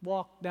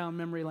walk down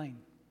memory lane?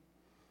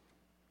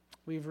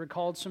 We've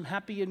recalled some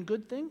happy and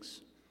good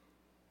things.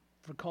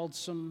 We've recalled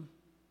some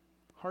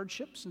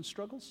hardships and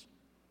struggles.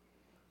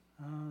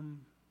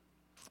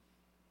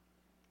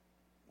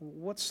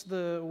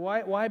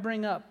 Why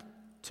bring up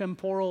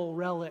temporal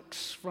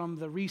relics from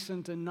the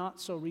recent and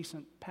not so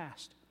recent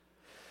past?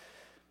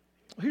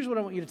 Here's what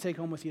I want you to take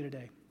home with you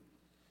today.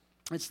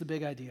 It's the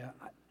big idea.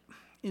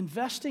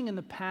 Investing in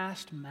the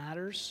past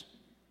matters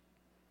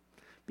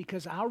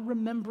because our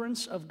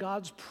remembrance of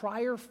God's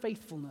prior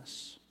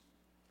faithfulness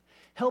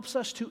helps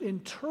us to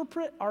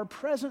interpret our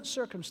present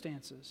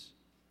circumstances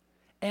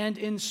and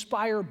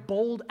inspire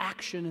bold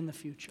action in the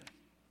future.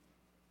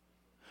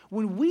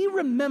 When we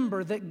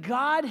remember that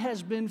God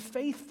has been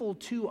faithful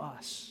to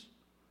us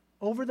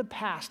over the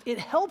past, it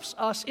helps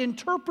us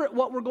interpret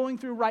what we're going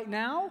through right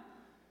now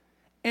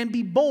and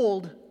be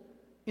bold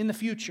in the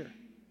future.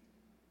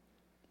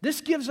 This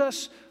gives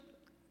us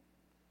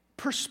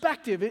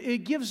perspective.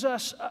 It gives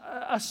us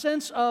a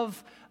sense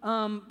of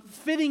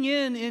fitting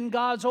in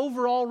God's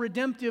overall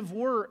redemptive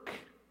work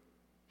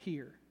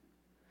here.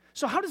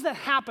 So how does that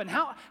happen?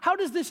 How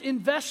does this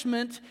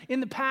investment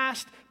in the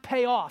past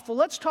pay off? Well,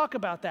 let's talk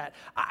about that.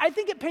 I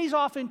think it pays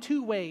off in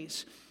two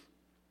ways.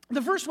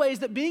 The first way is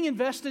that being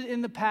invested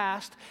in the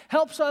past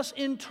helps us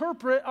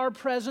interpret our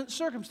present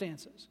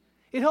circumstances.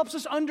 It helps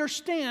us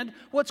understand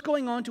what's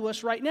going on to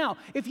us right now.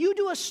 If you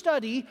do a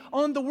study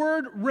on the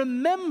word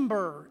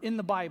remember in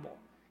the Bible,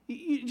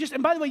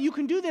 and by the way, you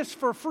can do this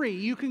for free.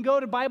 You can go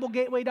to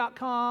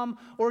BibleGateway.com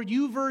or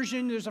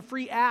YouVersion. There's a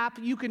free app.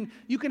 You can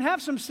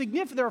have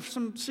there are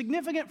some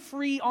significant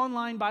free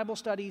online Bible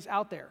studies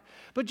out there.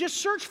 But just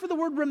search for the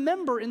word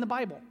remember in the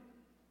Bible.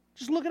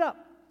 Just look it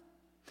up.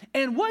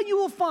 And what you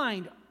will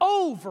find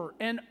over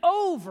and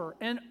over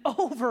and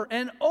over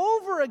and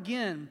over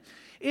again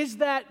is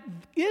that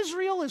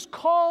Israel is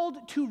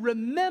called to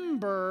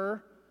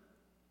remember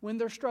when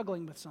they're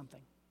struggling with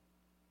something.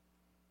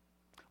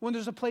 When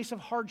there's a place of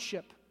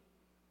hardship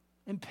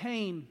and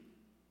pain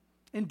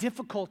and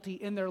difficulty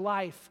in their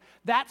life.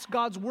 That's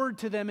God's word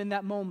to them in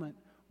that moment.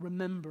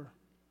 Remember.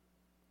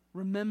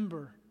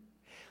 Remember.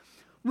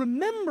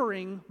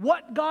 Remembering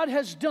what God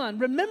has done,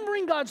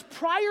 remembering God's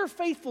prior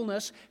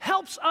faithfulness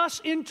helps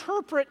us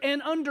interpret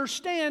and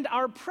understand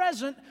our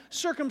present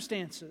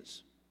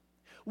circumstances.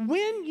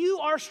 When you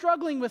are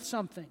struggling with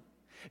something,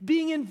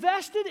 being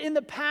invested in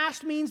the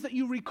past means that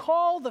you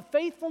recall the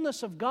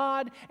faithfulness of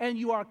God and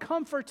you are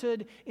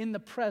comforted in the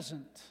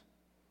present.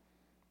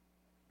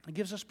 It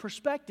gives us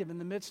perspective in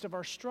the midst of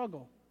our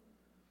struggle.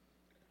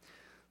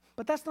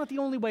 But that's not the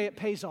only way it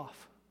pays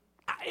off.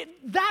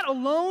 That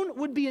alone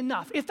would be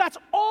enough. If that's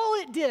all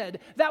it did,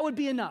 that would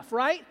be enough,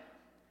 right?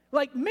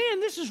 Like, man,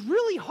 this is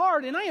really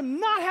hard and I am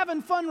not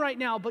having fun right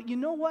now. But you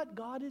know what?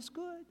 God is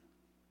good.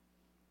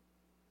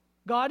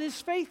 God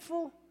is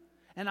faithful.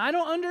 And I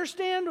don't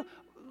understand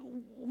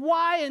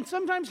why, and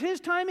sometimes His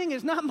timing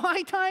is not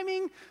my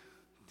timing.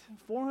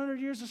 400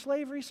 years of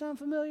slavery sound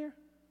familiar?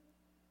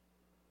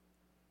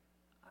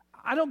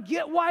 I don't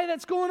get why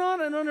that's going on.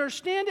 I don't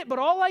understand it, but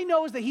all I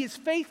know is that He is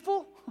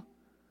faithful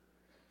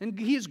and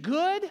He is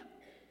good.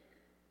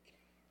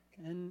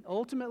 And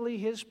ultimately,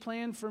 His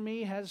plan for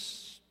me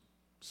has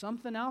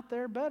something out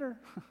there better.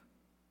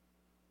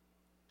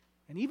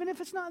 And even if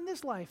it's not in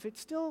this life,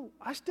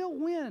 I still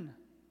win.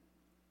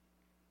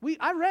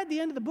 I read the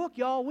end of the book,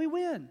 y'all. We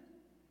win.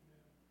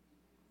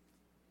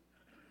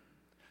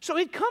 So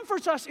it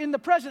comforts us in the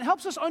present,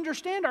 helps us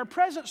understand our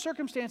present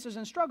circumstances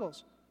and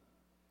struggles.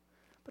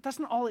 But that's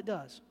not all it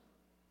does.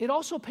 It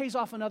also pays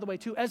off another way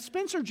too. As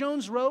Spencer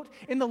Jones wrote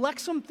in the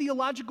Lexham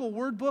Theological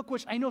Word Book,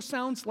 which I know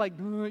sounds like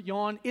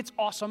yawn, it's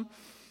awesome.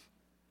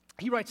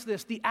 He writes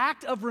this: the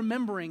act of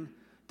remembering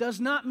does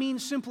not mean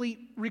simply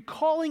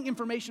recalling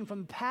information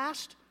from the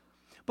past,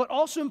 but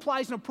also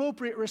implies an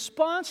appropriate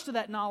response to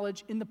that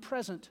knowledge in the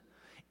present.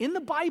 In the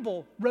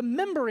Bible,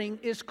 remembering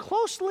is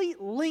closely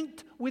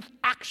linked with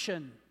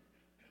action.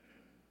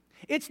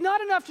 It's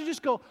not enough to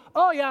just go,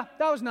 oh yeah,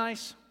 that was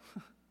nice.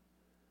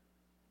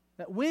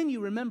 That when you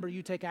remember,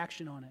 you take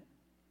action on it.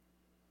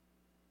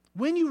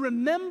 When you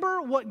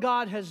remember what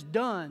God has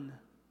done,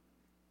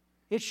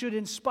 it should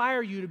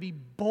inspire you to be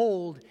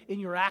bold in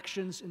your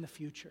actions in the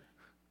future.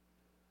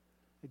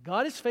 That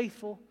God is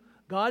faithful.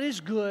 God is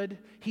good.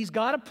 He's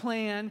got a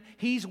plan.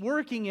 He's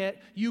working it.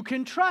 You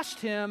can trust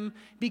Him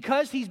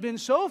because He's been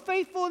so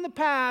faithful in the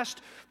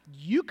past.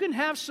 You can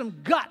have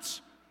some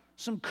guts,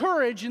 some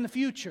courage in the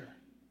future.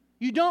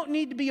 You don't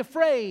need to be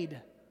afraid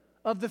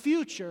of the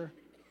future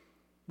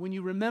when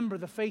you remember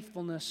the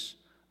faithfulness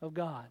of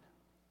God.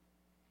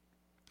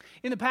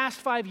 In the past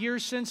 5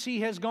 years since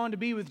He has gone to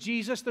be with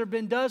Jesus, there have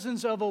been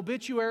dozens of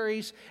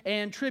obituaries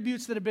and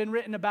tributes that have been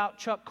written about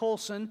Chuck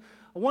Colson.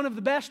 One of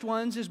the best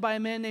ones is by a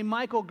man named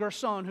Michael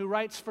Gerson, who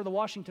writes for the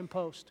Washington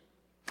Post.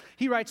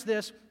 He writes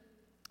this.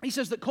 He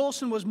says that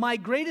Colson was my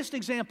greatest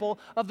example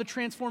of the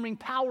transforming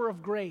power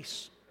of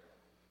grace.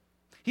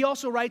 He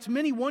also writes,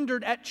 many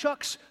wondered at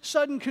Chuck's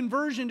sudden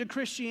conversion to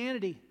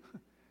Christianity.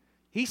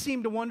 He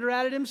seemed to wonder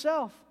at it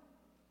himself.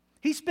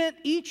 He spent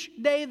each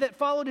day that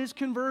followed his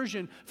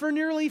conversion for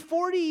nearly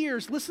 40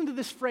 years, listen to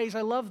this phrase,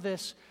 I love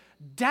this,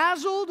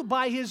 dazzled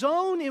by his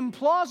own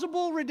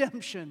implausible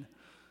redemption.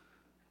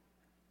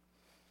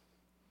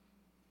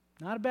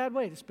 Not a bad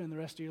way to spend the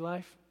rest of your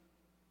life.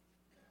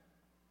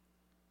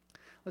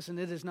 Listen,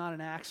 it is not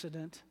an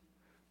accident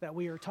that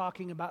we are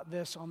talking about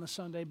this on the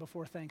Sunday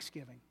before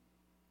Thanksgiving.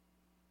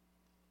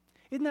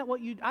 Isn't that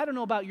what I don't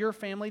know about your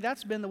family.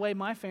 That's been the way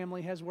my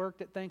family has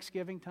worked at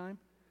Thanksgiving time.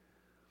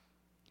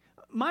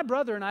 My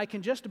brother and I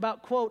can just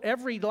about quote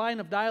every line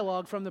of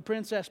dialogue from The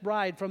Princess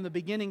Bride from the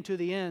beginning to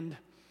the end.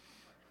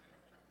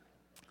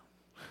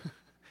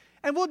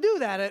 And we'll do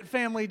that at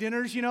family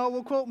dinners,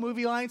 we'll quote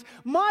movie lines.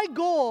 My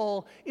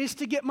goal is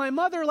to get my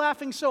mother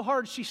laughing so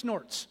hard she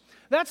snorts.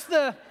 That's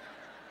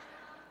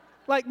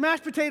like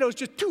mashed potatoes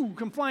just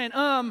come flying.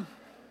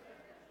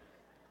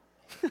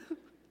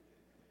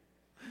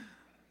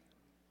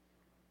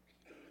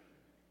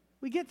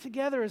 We get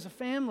together as a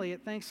family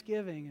at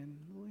Thanksgiving and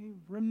we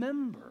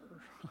remember.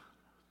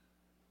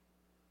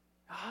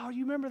 Oh,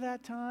 you remember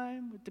that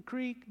time with the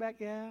creek back?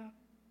 Yeah.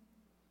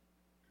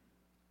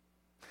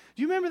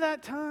 Do you remember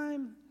that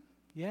time?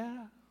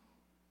 Yeah.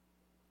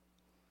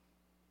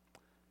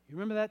 You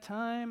remember that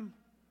time?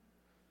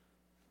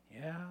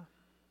 Yeah.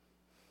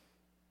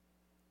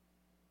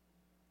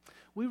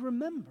 We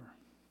remember.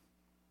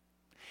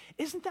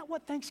 Isn't that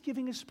what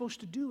Thanksgiving is supposed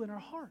to do in our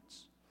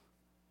hearts?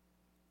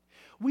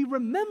 We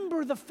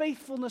remember the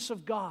faithfulness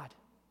of God.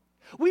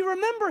 We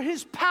remember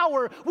His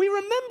power. We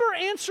remember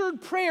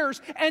answered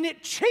prayers, and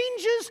it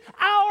changes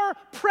our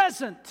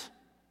present.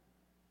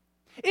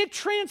 It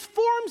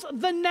transforms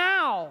the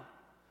now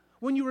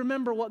when you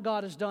remember what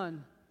God has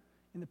done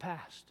in the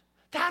past.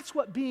 That's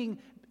what being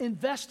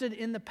invested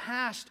in the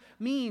past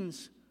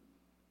means.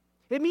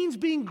 It means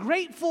being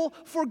grateful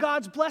for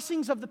God's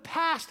blessings of the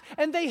past,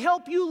 and they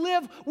help you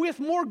live with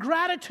more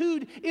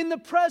gratitude in the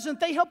present.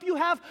 They help you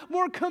have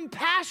more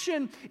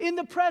compassion in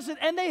the present,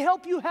 and they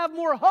help you have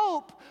more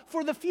hope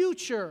for the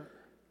future.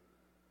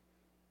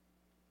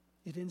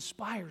 It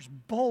inspires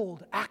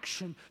bold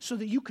action so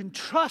that you can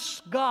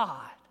trust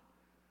God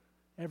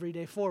every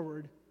day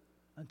forward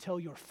until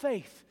your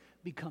faith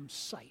becomes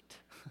sight.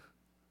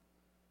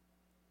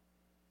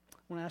 I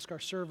want to ask our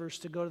servers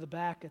to go to the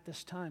back at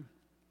this time.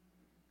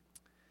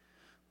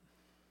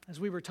 As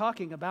we were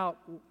talking about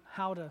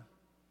how to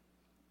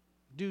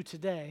do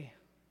today,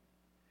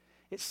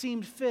 it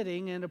seemed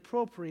fitting and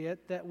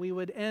appropriate that we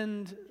would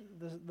end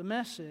the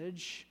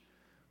message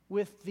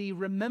with the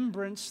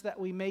remembrance that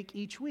we make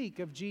each week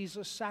of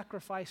Jesus'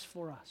 sacrifice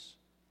for us.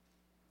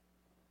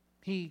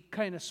 He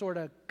kind of sort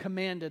of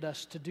commanded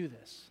us to do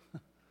this,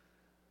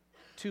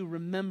 to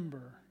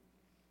remember.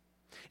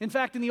 In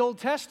fact, in the Old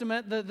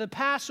Testament, the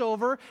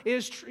Passover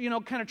is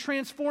kind of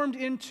transformed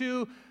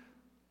into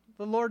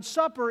the Lord's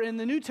Supper in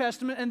the New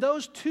Testament, and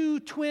those two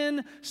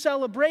twin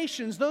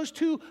celebrations, those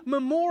two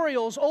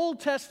memorials, Old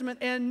Testament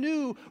and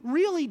New,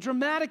 really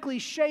dramatically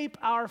shape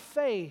our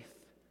faith.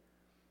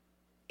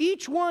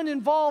 Each one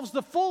involves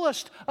the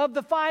fullest of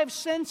the five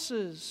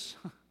senses.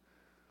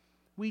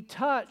 We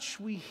touch,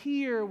 we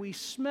hear, we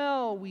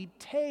smell, we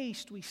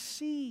taste, we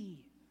see.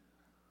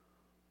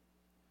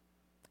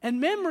 And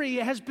memory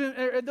has been,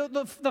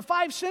 the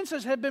five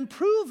senses have been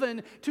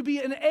proven to be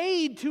an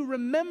aid to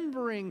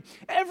remembering.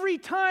 Every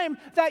time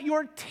that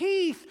your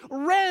teeth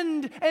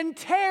rend and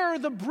tear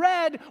the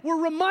bread,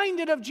 we're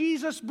reminded of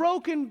Jesus'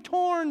 broken,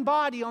 torn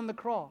body on the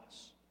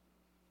cross.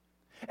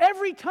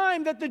 Every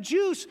time that the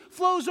juice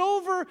flows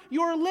over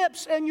your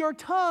lips and your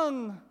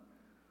tongue,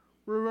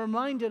 we're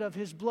reminded of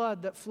His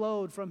blood that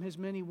flowed from His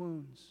many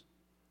wounds.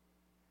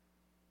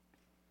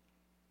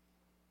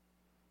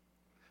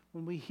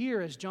 When we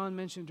hear, as John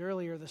mentioned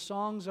earlier, the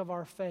songs of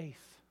our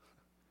faith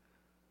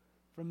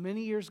from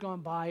many years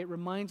gone by, it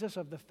reminds us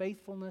of the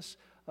faithfulness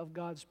of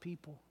God's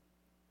people.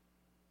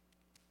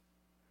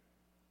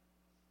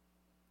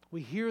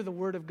 We hear the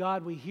Word of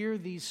God, we hear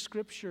these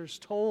scriptures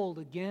told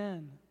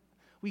again.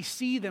 We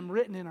see them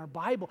written in our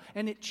Bible,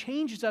 and it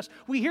changes us.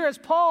 We hear, as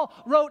Paul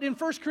wrote in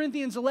 1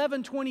 Corinthians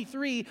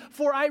 11:23,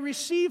 "For I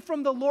received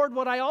from the Lord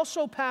what I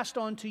also passed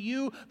on to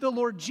you. The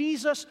Lord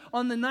Jesus,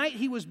 on the night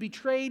He was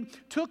betrayed,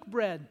 took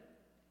bread.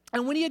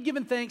 And when He had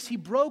given thanks, He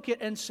broke it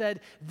and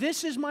said,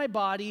 'This is my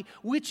body,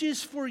 which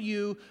is for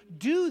you.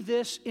 Do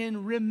this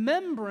in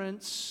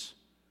remembrance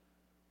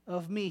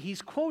of me.'"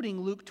 He's quoting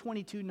Luke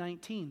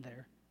 22:19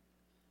 there.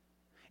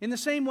 In the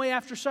same way,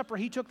 after supper,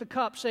 He took the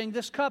cup, saying,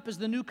 "This cup is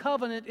the new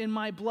covenant in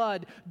my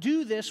blood.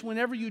 Do this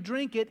whenever you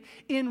drink it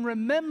in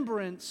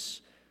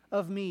remembrance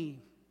of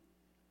me.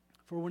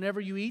 For whenever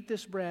you eat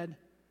this bread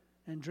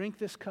and drink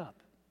this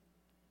cup,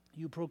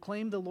 you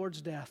proclaim the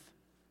Lord's death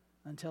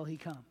until He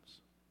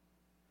comes."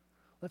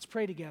 Let's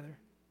pray together,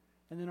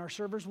 and then our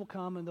servers will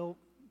come and they'll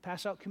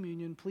pass out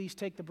communion. Please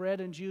take the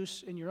bread and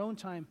juice in your own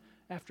time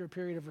after a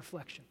period of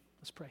reflection.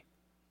 Let's pray.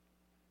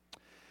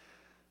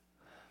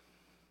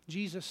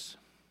 Jesus,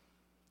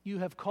 You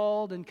have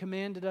called and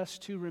commanded us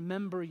to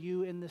remember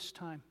You in this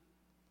time.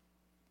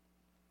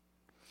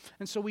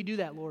 And so we do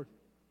that, Lord.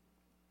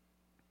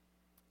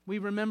 We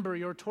remember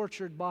Your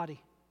tortured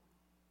body,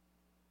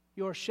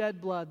 Your shed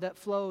blood that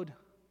flowed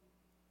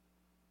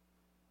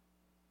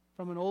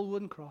from an old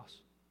wooden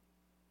cross.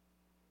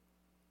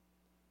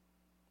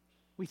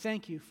 We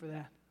thank You for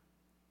that.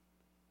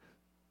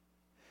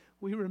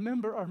 We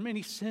remember our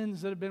many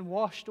sins that have been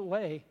washed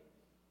away.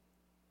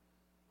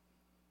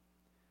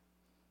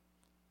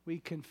 We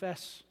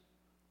confess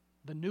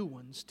the new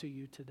ones to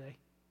You today.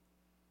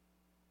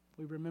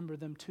 we remember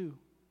them too.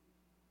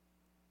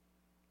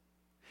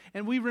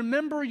 And we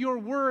remember your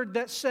word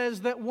that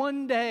says that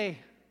one day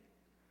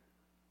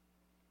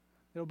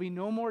there'll be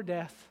no more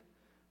death,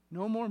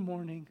 no more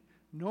mourning,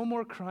 no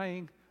more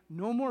crying,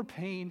 no more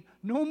pain,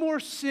 no more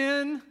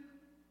sin,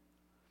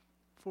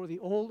 for the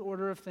old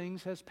order of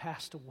things has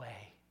passed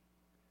away,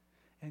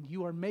 and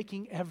you are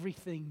making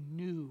everything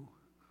new.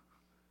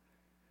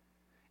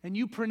 And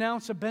you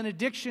pronounce a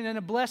benediction and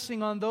a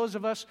blessing on those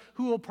of us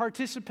who will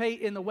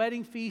participate in the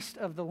wedding feast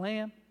of the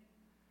Lamb.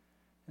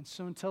 And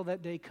so until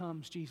that day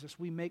comes, Jesus,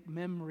 we make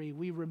memory,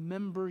 we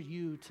remember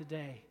you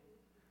today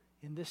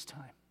in this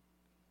time.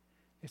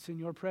 It's in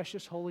your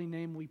precious holy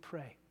name we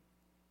pray.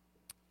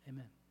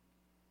 Amen.